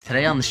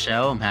Today on the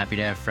show, I'm happy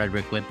to have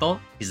Fredrik Wittboldt.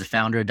 He's the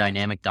founder of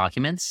Dynamic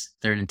Documents.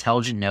 They're an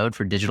intelligent node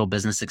for digital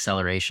business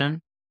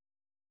acceleration.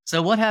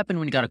 So what happened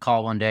when you got a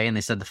call one day and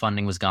they said the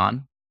funding was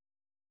gone?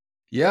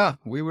 Yeah,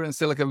 we were in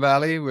Silicon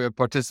Valley. We were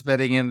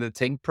participating in the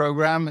TINC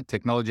program,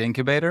 Technology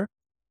Incubator.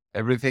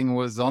 Everything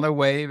was on a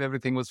wave.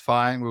 Everything was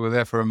fine. We were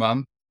there for a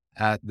month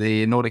at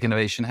the Nordic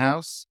Innovation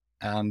House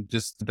and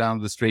just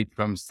down the street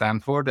from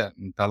Stanford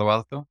in Palo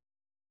Alto.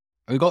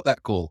 We got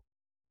that call.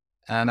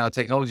 And our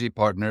technology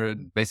partner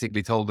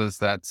basically told us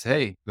that,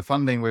 hey, the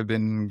funding we've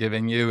been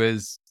giving you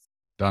is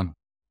done.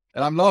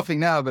 And I'm laughing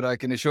now, but I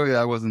can assure you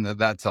I wasn't at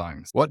that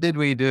time. What did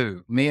we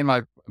do? Me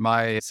and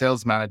my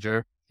sales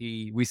manager,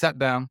 we sat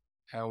down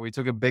and we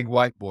took a big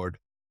whiteboard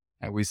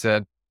and we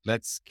said,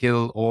 let's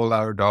kill all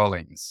our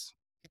darlings.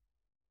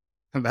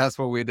 And that's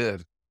what we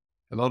did.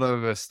 A lot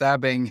of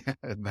stabbing,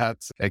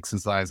 that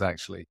exercise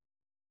actually.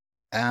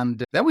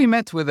 And then we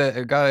met with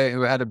a guy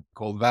who had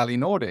called Valley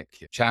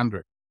Nordic,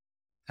 Chandra.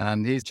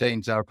 And he's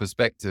changed our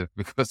perspective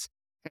because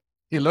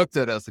he looked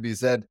at us and he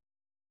said,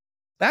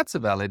 that's a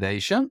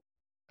validation.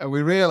 And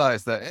we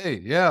realized that, hey,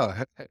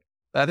 yeah,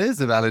 that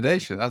is a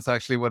validation. That's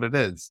actually what it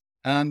is.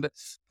 And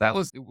that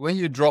was when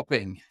you're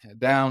dropping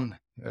down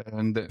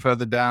and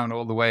further down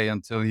all the way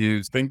until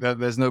you think that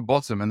there's no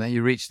bottom and then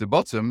you reach the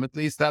bottom, at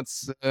least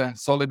that's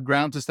solid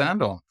ground to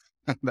stand on.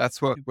 That's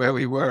where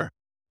we were.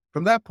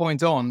 From that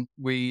point on,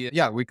 we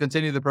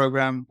continued the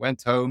program,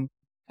 went home,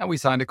 and we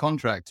signed a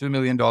contract, $2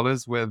 million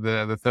with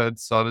the third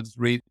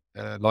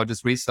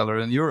largest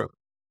reseller in Europe.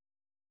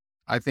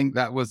 I think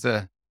that was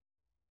a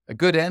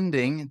good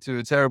ending to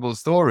a terrible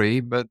story,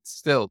 but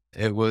still,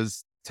 it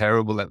was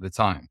terrible at the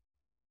time.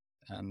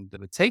 And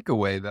the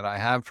takeaway that I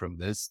have from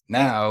this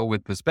now,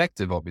 with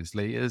perspective,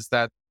 obviously, is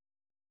that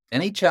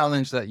any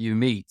challenge that you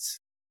meet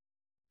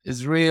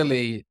is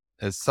really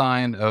a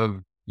sign of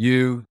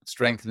you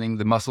strengthening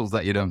the muscles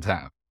that you don't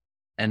have.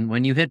 And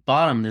when you hit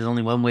bottom, there's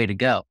only one way to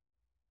go.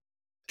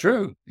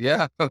 True.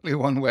 Yeah, only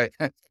one way.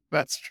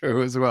 That's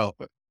true as well.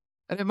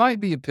 And it might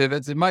be a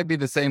pivot. It might be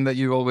the same that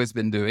you've always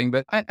been doing.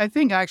 But I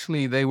think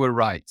actually they were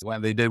right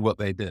when they did what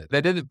they did. They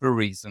did it for a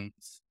reason.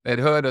 They'd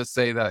heard us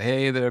say that,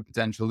 hey, there's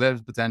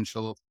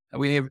potential. And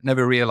we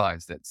never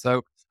realized it.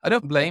 So I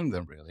don't blame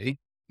them, really.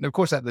 And of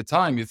course, at the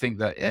time, you think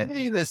that,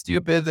 hey, they're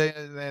stupid,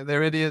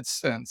 they're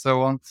idiots, and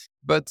so on.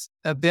 But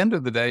at the end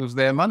of the day, it was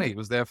their money, it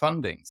was their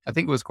funding. I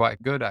think it was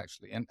quite good,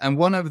 actually. And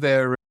one of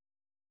their,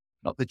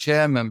 not the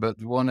chairman, but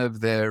one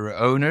of their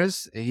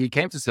owners, he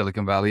came to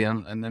Silicon Valley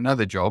and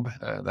another job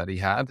that he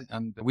had.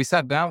 And we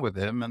sat down with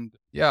him. And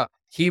yeah,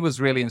 he was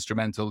really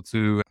instrumental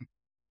to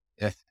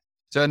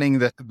turning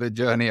the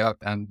journey up.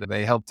 And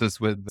they helped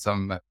us with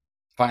some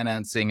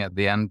financing at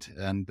the end.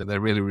 And they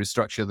really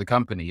restructured the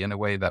company in a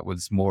way that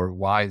was more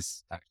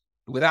wise.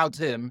 Without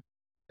him,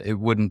 it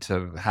wouldn't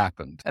have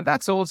happened. And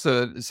that's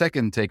also the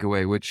second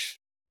takeaway, which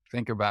I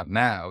think about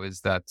now, is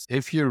that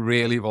if you're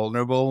really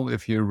vulnerable,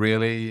 if you're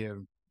really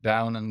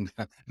down and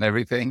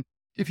everything,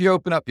 if you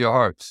open up your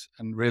heart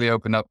and really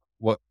open up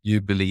what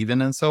you believe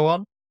in and so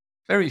on,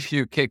 very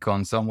few kick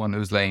on someone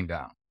who's laying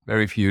down.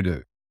 Very few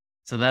do.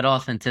 So that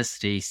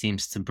authenticity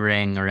seems to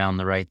bring around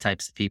the right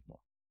types of people.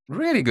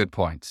 Really good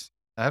point.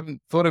 I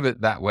haven't thought of it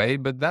that way,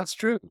 but that's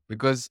true,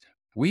 because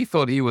we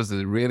thought he was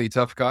a really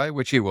tough guy,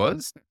 which he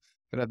was.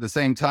 But at the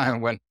same time,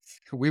 when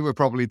we were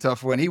probably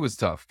tough when he was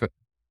tough.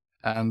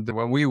 And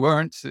when we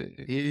weren't,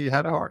 he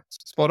had a heart.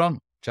 Spot on,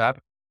 Chad.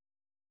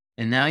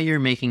 And now you're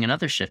making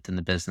another shift in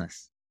the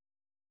business.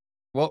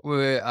 What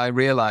I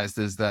realized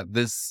is that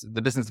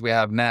the business we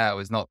have now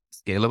is not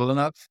scalable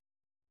enough.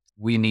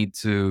 We need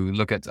to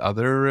look at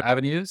other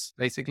avenues,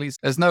 basically.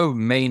 There's no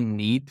main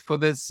need for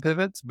this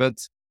pivot,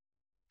 but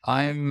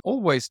I'm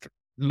always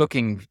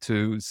looking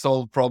to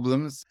solve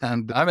problems.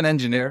 And I'm an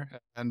engineer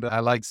and I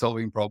like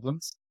solving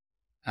problems.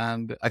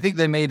 And I think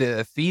they made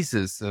a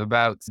thesis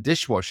about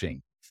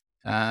dishwashing.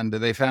 And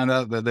they found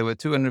out that there were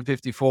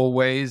 254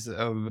 ways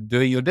of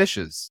doing your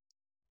dishes.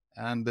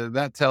 And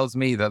that tells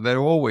me that there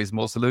are always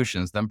more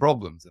solutions than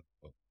problems,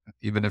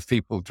 even if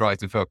people try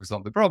to focus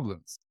on the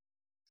problems.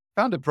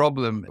 Found a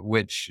problem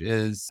which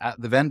is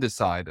at the vendor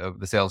side of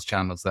the sales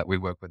channels that we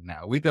work with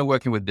now. We've been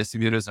working with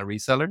distributors and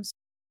resellers.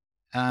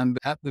 And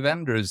at the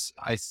vendors,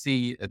 I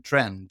see a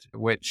trend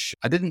which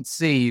I didn't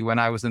see when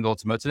I was in the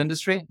automotive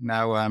industry.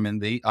 Now I'm in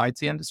the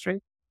IT industry.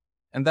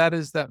 And that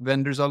is that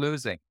vendors are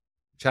losing.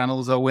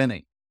 Channels are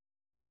winning.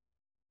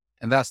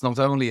 And that's not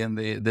only in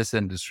this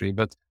industry,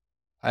 but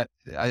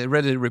I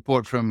read a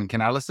report from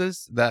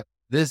Canalys that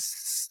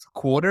this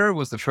quarter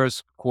was the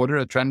first quarter,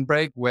 a trend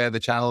break, where the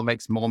channel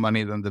makes more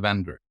money than the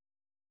vendor.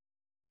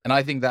 And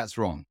I think that's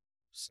wrong.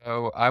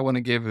 So I want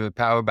to give the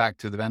power back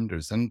to the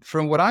vendors. And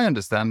from what I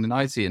understand in the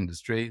IT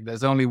industry,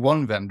 there's only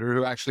one vendor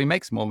who actually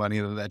makes more money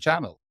than their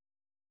channel.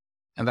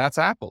 And that's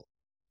Apple.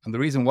 And the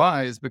reason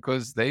why is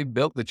because they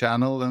built the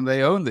channel and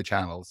they own the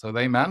channel. So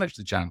they manage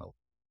the channel.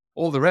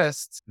 All the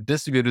rest,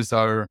 distributors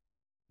are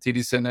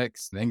TD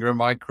SYNNEX, Ingram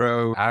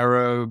Micro,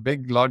 Arrow,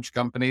 big, large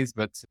companies,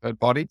 but third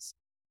parties.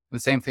 The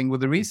same thing with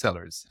the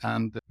resellers.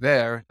 And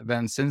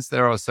then since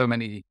there are so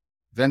many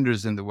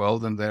vendors in the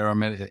world, and there are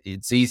many,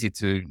 it's easy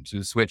to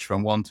switch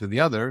from one to the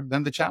other,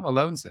 then the channel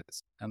owns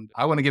it. And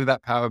I want to give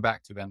that power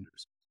back to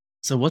vendors.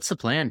 So what's the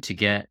plan to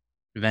get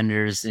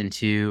vendors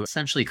into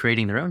essentially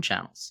creating their own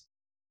channels?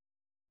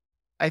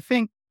 I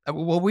think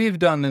what we've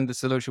done in the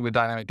solution with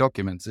dynamic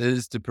documents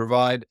is to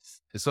provide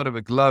a sort of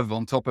a glove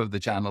on top of the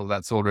channel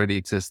that's already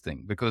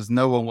existing, because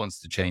no one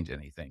wants to change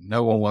anything.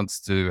 No one wants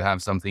to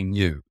have something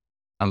new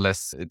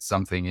unless it's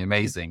something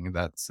amazing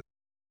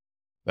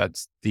that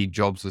Steve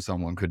Jobs or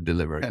someone could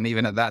deliver. And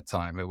even at that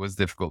time, it was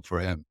difficult for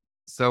him.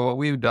 So what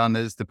we've done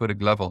is to put a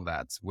glove on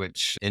that,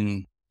 which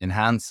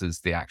enhances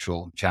the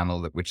actual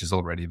channel which is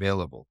already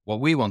available. What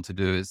we want to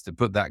do is to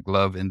put that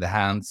glove in the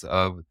hands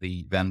of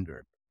the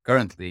vendor.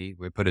 Currently,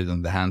 we put it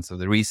in the hands of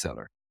the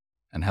reseller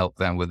and help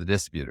them with the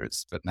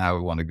distributors. But now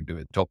we want to do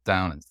it top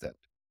down instead.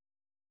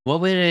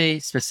 What would a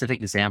specific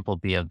example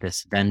be of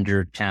this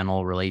vendor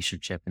channel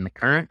relationship in the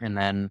current and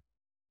then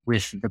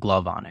with the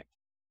glove on it?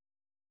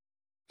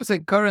 So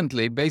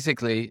currently,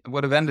 basically,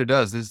 what a vendor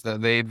does is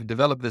that they've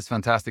developed this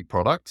fantastic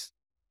product,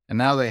 and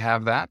now they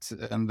have that,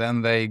 and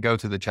then they go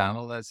to the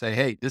channel and say,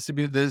 hey,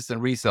 distribute this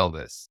and resell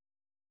this.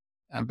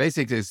 And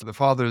basically, it's the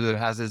father that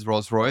has his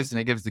Rolls Royce, and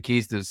he gives the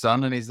keys to his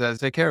son, and he says,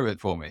 take care of it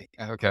for me.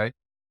 Okay.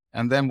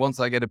 And then once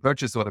I get a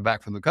purchase order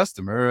back from the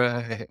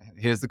customer,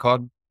 here's the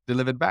card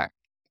delivered back.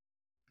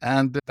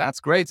 And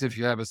that's great if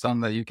you have a son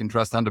that you can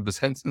trust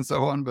 100% and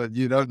so on, but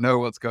you don't know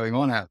what's going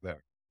on out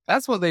there.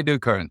 That's what they do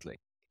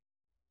currently.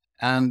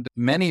 And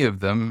many of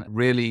them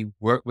really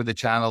work with the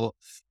channel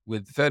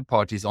with third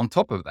parties on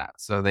top of that.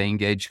 So they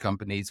engage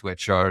companies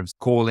which are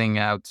calling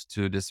out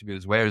to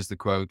distributors, where's the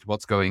quote,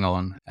 what's going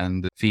on,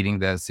 and feeding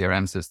their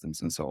CRM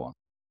systems and so on.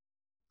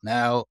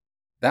 Now,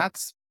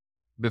 that's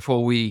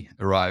before we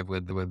arrive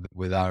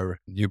with our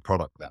new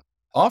product then.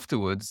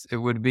 Afterwards, it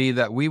would be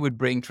that we would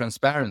bring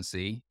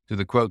transparency to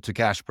the quote to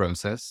cash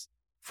process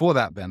for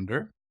that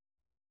vendor.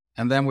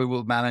 And then we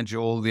will manage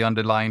all the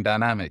underlying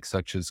dynamics,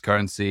 such as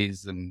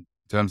currencies and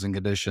terms and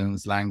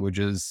conditions,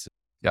 languages,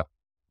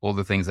 all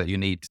the things that you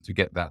need to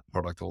get that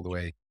product all the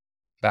way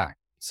back.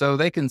 So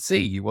they can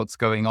see what's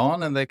going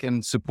on, and they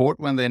can support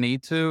when they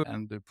need to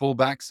and pull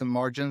back some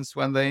margins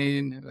when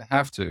they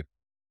have to.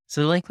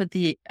 So like with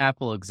the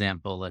Apple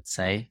example, let's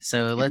say,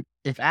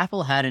 if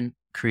Apple hadn't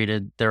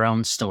created their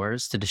own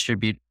stores to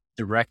distribute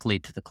directly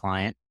to the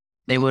client,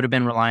 they would have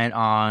been reliant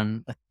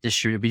on a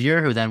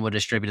distributor who then would have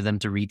distributed them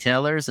to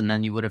retailers. And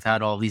then you would have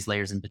had all these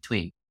layers in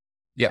between.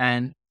 Yeah.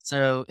 And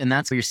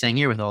that's what you're saying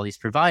here with all these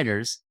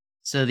providers.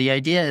 So the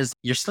idea is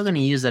you're still going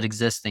to use that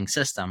existing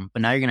system,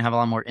 but now you're going to have a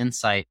lot more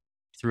insight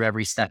through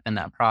every step in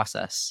that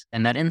process.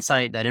 And that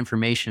insight, that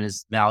information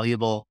is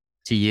valuable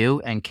to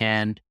you and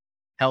can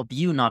help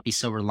you not be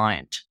so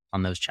reliant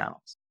on those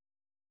channels.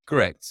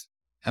 Correct.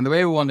 And the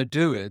way we want to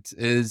do it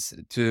is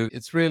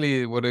it's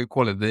really, what do you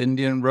call it? The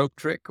Indian rope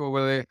trick, or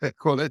what they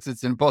call it?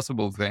 It's an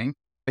impossible thing.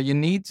 But you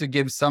need to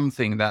give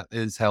something that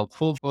is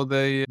helpful for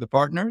the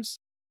partners,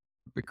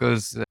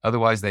 because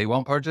otherwise they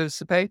won't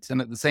participate. And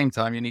at the same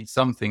time, you need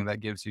something that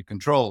gives you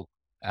control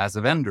as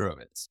a vendor of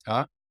it.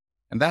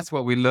 And that's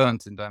what we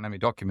learned in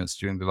Dynamic Documents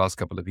during the last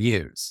couple of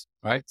years,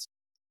 right?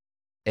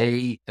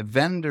 A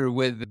vendor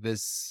with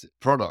this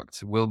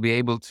product will be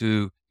able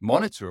to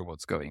monitor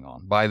what's going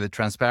on by the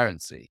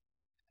transparency.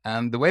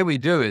 And the way we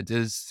do it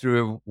is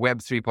through a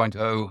Web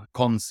 3.0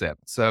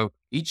 concept. So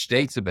each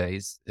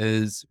database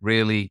is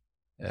really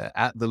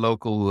at the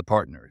local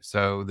partner.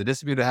 So the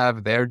distributor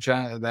have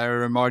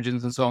their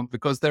margins and so on,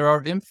 because there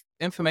are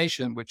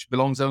information which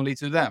belongs only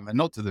to them and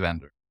not to the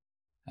vendor.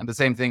 And the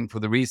same thing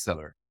for the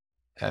reseller.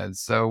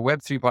 So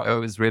Web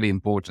 3.0 is really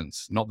important.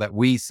 Not that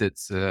we sit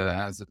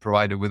as a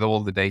provider with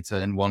all the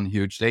data in one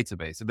huge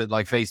database, a bit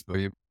like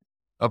Facebook. You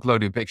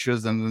upload your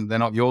pictures and they're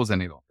not yours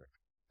any longer.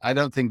 I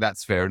don't think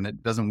that's fair, and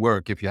it doesn't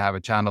work if you have a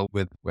channel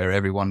where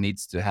everyone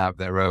needs to have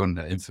their own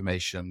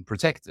information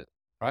protected,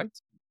 right?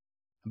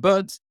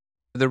 But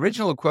the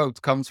original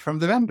quote comes from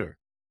the vendor,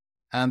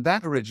 and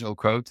that original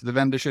quote, the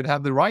vendor should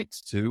have the right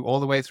to all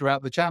the way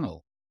throughout the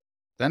channel.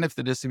 Then if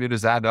the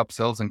distributors add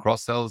upsells and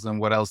cross-sells and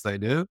what else they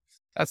do,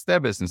 that's their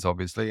business,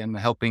 obviously, and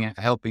helping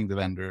the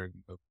vendor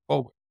go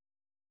forward.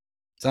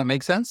 Does that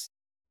make sense?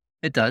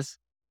 It does.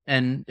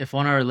 And if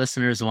one of our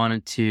listeners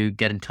wanted to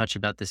get in touch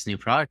about this new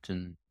product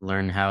and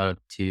learn how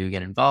to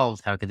get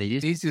involved, how could they do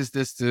The easiest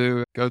is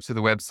to go to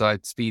the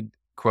website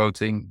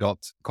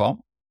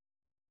speedquoting.com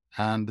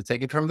and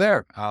take it from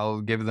there.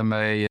 I'll give them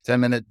a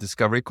 10-minute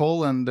discovery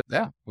call, and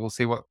we'll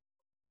see what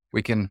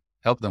we can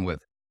help them with.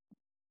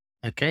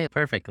 Okay,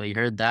 perfect. Well, you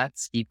heard that,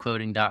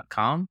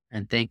 speedquoting.com.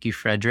 And thank you,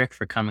 Fredrik,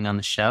 for coming on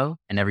the show,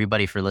 and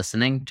everybody for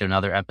listening to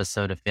another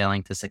episode of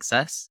Failing to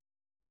Success.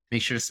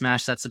 Make sure to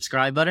smash that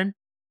subscribe button.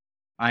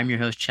 I'm your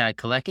host, Chad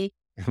Kalecki,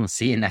 and we'll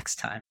see you next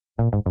time.